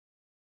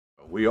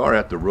We are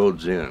at the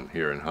Road's Inn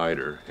here in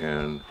Hyder,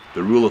 and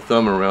the rule of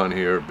thumb around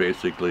here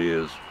basically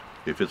is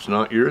if it's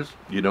not yours,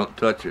 you don't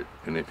touch it.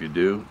 And if you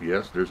do,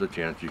 yes, there's a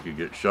chance you could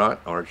get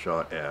shot or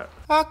shot at.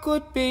 I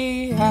could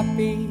be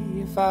happy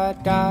if I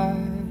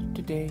died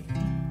today.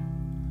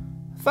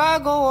 If I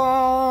go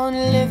on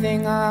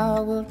living, I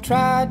will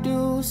try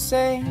to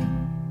say,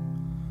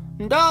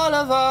 and all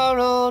of our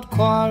old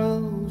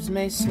quarrels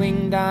may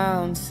swing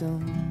down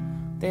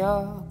soon. They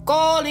are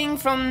calling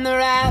from the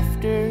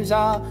rafters,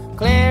 our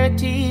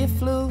clarity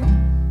fluke.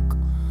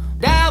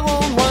 And I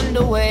won't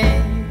wonder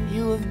where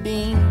you have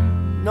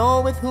been,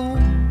 nor with whom.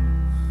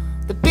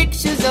 The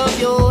pictures of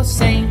your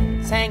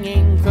saints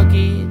hanging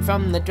crooked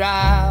from the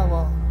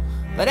drywall.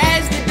 But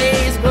as the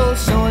days grow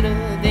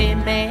shorter, they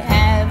may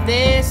have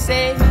their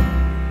say.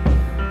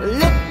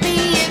 Look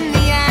me in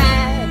the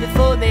eye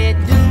before they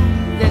do,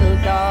 little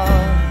dog.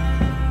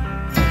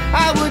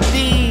 I would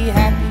be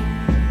happy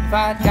if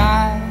I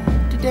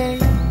died today.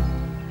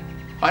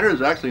 Hyder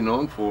is actually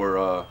known for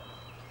a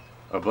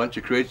bunch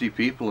of crazy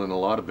people and a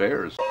lot of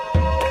bears.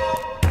 Yeah!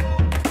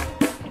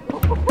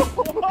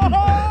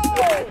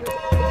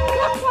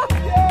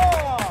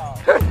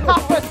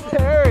 That was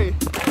scary.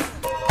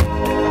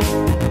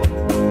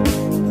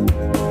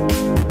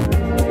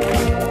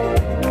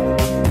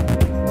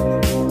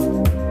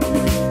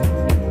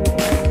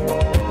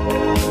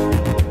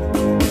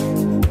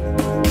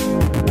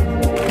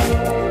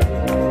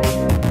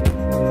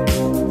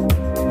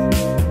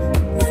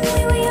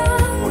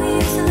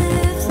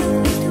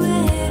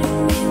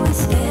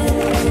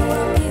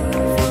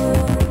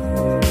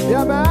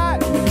 Yeah,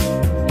 Matt!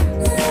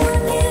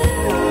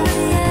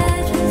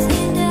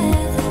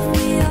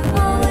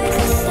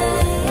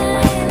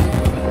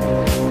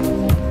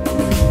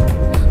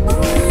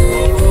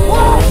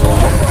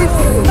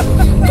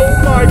 Oh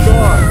my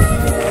God!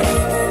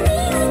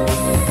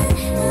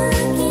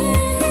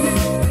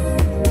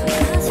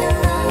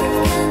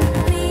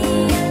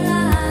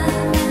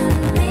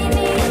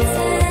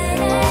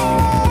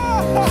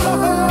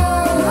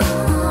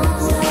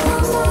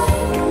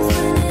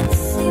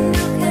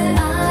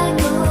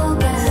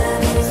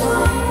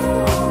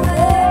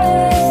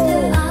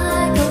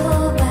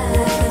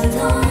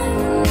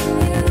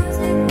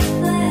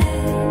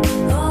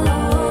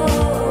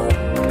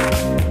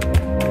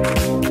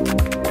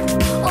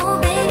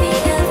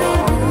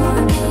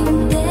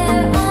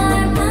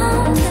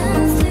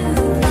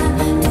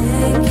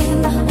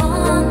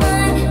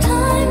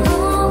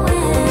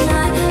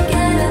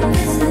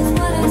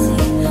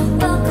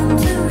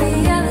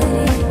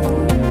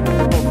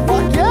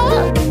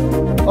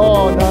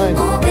 Oh, nice.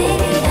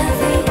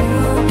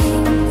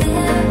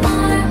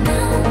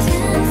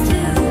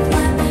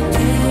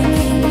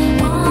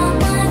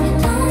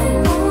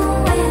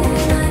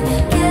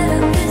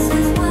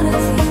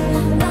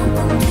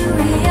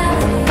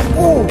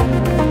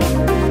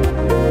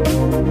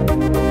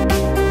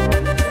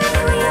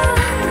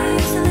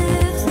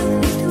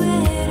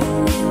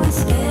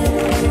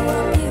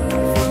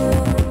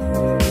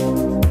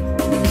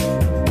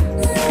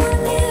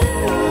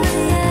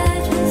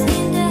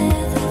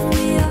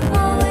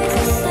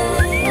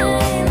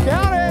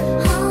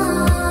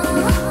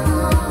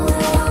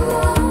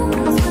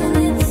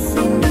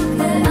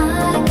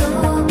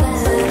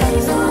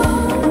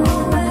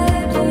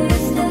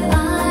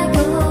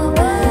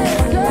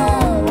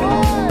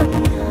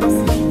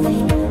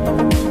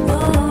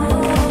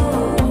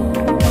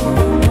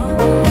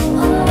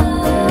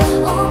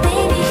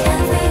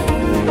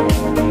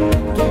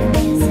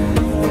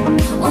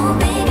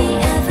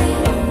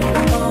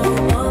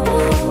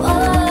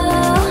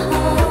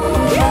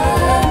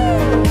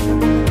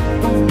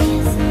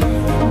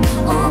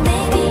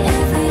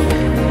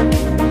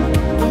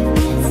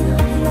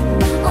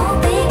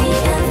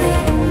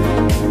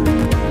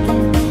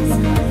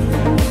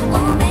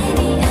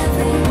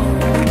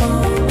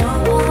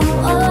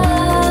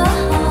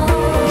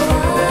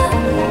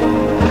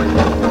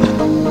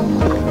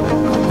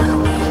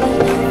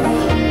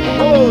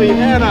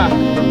 Hannah.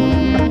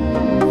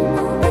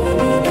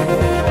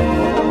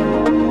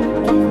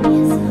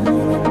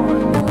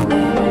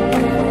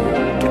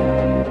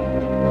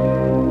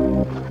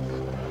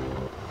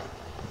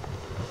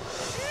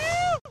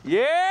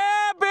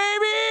 Yeah,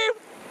 baby!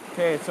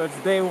 Okay, so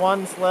it's day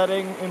one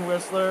sledding in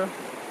Whistler.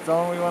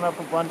 Zone, we went up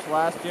a bunch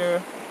last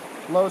year.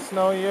 Low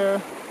snow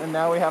year, and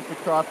now we have to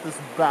cross this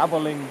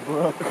babbling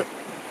brook.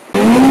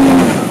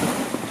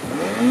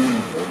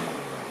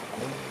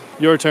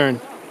 Your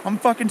turn. I'm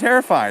fucking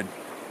terrified.